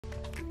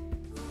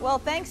Well,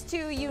 thanks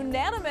to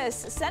unanimous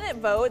Senate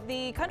vote,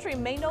 the country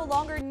may no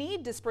longer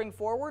need to spring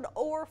forward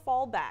or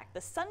fall back. The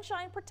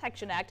Sunshine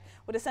Protection Act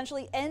would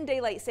essentially end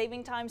daylight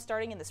saving time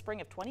starting in the spring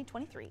of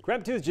 2023.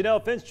 KREM 2's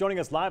Janelle Finch joining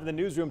us live in the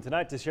newsroom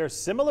tonight to share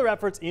similar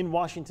efforts in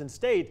Washington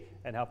state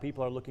and how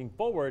people are looking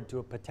forward to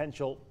a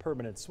potential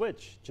permanent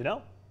switch.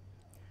 Janelle?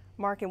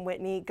 Mark and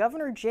Whitney,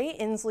 Governor Jay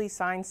Inslee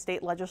signed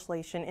state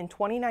legislation in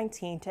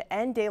 2019 to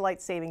end daylight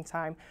saving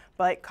time,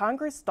 but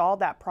Congress stalled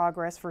that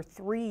progress for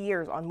 3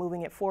 years on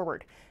moving it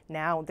forward.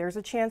 Now there's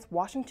a chance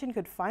Washington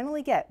could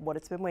finally get what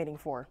it's been waiting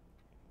for.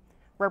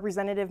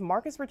 Representative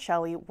Marcus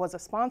Riccelli was a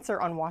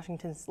sponsor on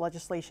Washington's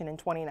legislation in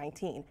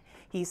 2019.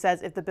 He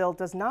says if the bill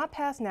does not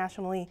pass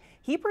nationally,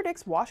 he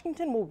predicts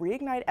Washington will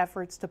reignite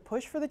efforts to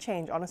push for the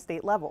change on a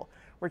state level.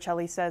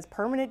 Riccelli says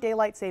permanent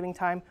daylight saving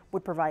time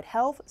would provide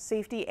health,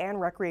 safety, and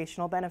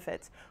recreational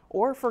benefits.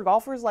 Or for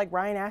golfers like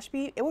Ryan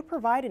Ashby, it would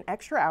provide an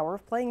extra hour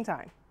of playing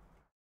time.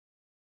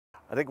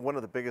 I think one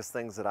of the biggest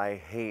things that I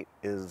hate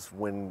is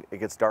when it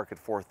gets dark at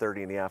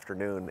 4:30 in the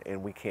afternoon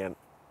and we can't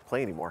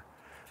play anymore.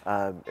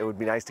 It would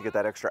be nice to get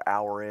that extra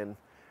hour in.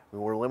 I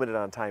mean, we're limited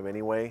on time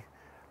anyway.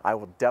 I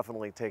will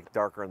definitely take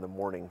darker in the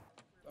morning.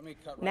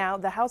 Now,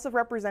 the House of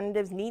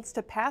Representatives needs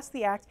to pass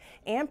the act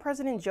and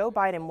President Joe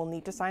Biden will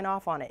need to sign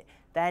off on it.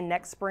 Then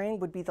next spring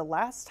would be the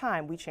last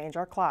time we change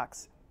our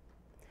clocks.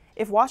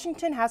 If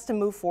Washington has to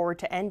move forward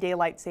to end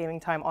daylight saving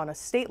time on a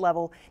state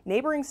level,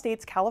 neighboring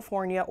states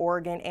California,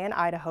 Oregon, and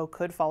Idaho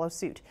could follow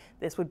suit.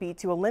 This would be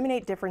to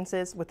eliminate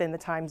differences within the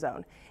time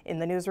zone. In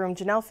the newsroom,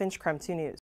 Janelle Finch, KREM 2 News.